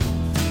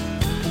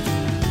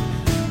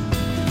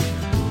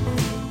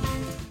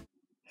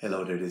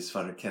Hello there, this is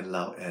Father Ken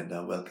Lau, and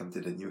welcome to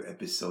the new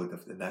episode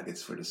of the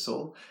Nuggets for the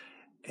Soul.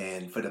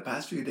 And for the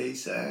past few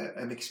days,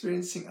 I'm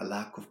experiencing a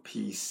lack of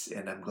peace,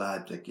 and I'm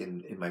glad, like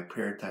in my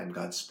prayer time,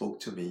 God spoke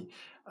to me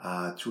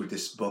through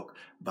this book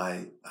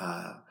by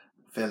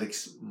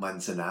Felix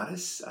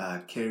Manzanares,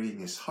 Carrying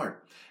His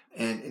Heart.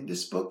 And in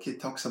this book, he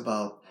talks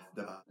about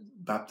the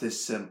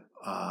baptism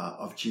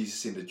of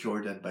Jesus in the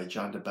Jordan by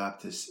John the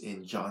Baptist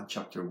in John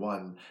chapter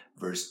 1,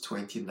 verse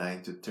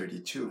 29 to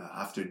 32.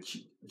 After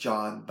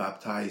John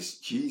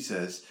baptized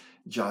Jesus,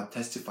 John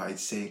testified,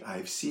 saying,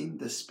 I've seen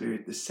the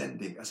Spirit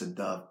descending as a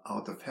dove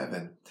out of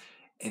heaven,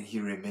 and he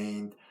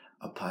remained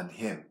upon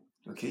him.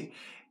 Okay?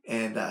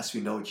 And as we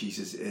know,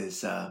 Jesus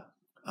is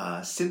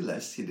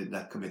sinless. He did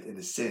not commit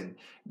any sin.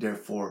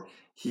 Therefore,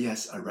 he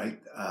has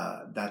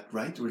that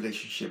right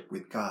relationship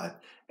with God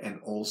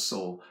and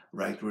also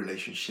right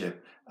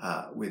relationship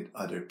with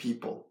other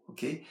people.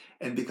 Okay?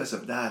 And because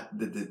of that,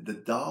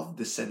 the dove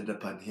descended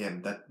upon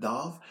him. That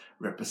dove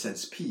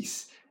represents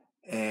peace.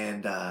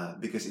 And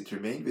because it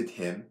remained with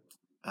him,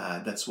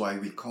 that's why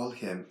we call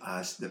him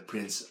as the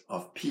Prince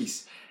of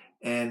Peace.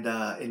 And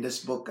in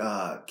this book,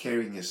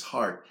 Carrying His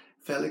Heart,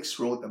 Felix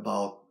wrote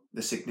about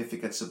the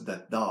significance of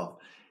that dove.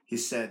 He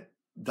said,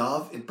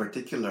 dove in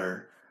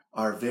particular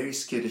are very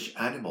skittish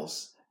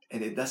animals,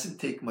 and it doesn't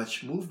take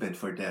much movement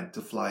for them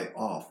to fly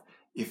off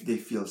if they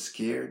feel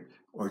scared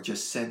or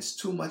just sense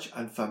too much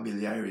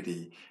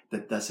unfamiliarity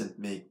that doesn't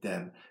make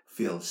them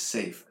feel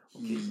safe.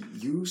 He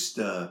used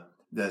the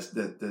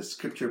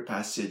scripture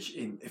passage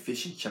in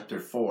Ephesians chapter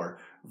 4,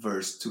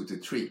 verse 2 to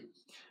 3.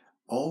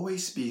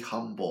 Always be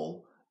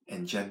humble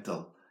and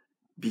gentle.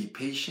 Be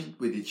patient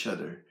with each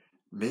other,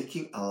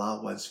 making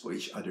allowance for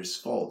each other's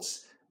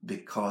faults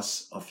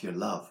because of your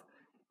love.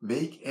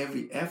 Make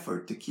every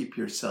effort to keep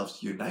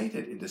yourselves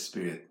united in the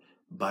Spirit,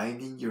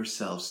 binding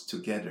yourselves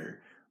together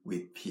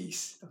with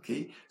peace.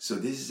 Okay? So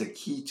this is a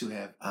key to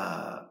have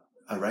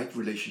a right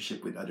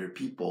relationship with other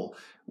people.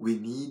 We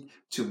need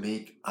to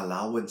make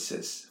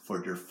allowances for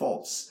their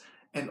faults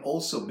and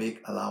also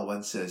make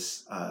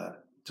allowances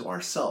to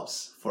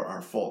ourselves for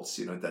our faults.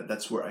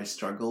 That's where I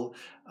struggle.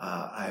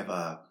 I have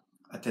a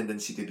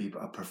tendency to be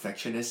a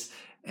perfectionist,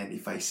 and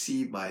if I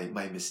see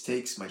my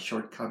mistakes, my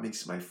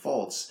shortcomings, my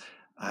faults,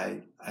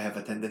 I have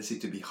a tendency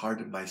to be hard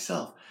on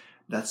myself.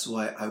 That's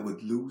why I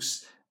would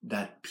lose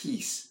that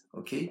peace.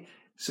 Okay?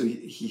 So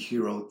he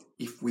wrote,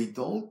 if we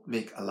don't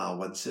make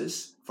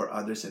allowances for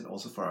others and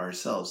also for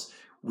ourselves,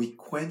 we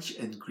quench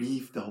and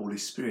grieve the Holy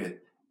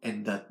Spirit,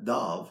 and that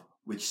dove,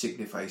 which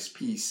signifies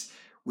peace,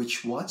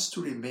 which wants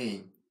to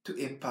remain to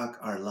impact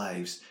our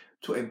lives,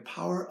 to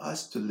empower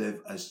us to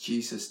live as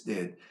Jesus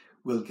did,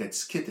 will get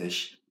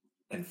skittish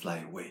and fly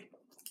away.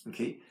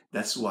 Okay?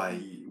 That's why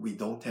we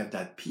don't have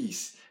that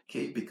peace,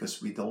 okay?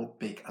 Because we don't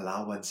make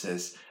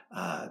allowances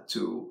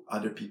to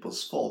other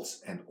people's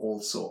faults and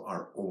also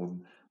our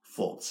own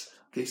faults.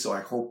 Okay, so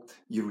I hope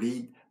you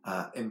read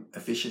in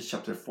Ephesians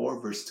chapter 4,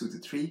 verse 2 to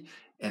 3,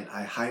 and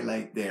I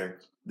highlight there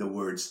the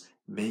words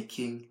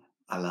making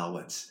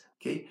allowance.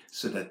 Okay,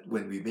 so that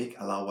when we make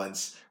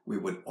allowance, we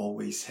would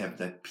always have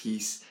that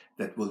peace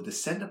that will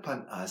descend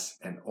upon us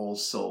and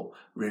also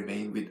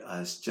remain with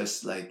us,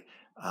 just like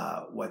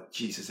what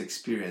Jesus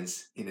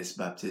experienced in his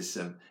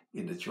baptism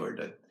in the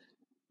Jordan.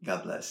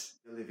 God bless.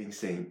 The living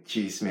saint,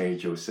 Jesus, Mary,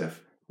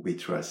 Joseph, we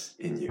trust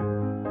in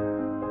you.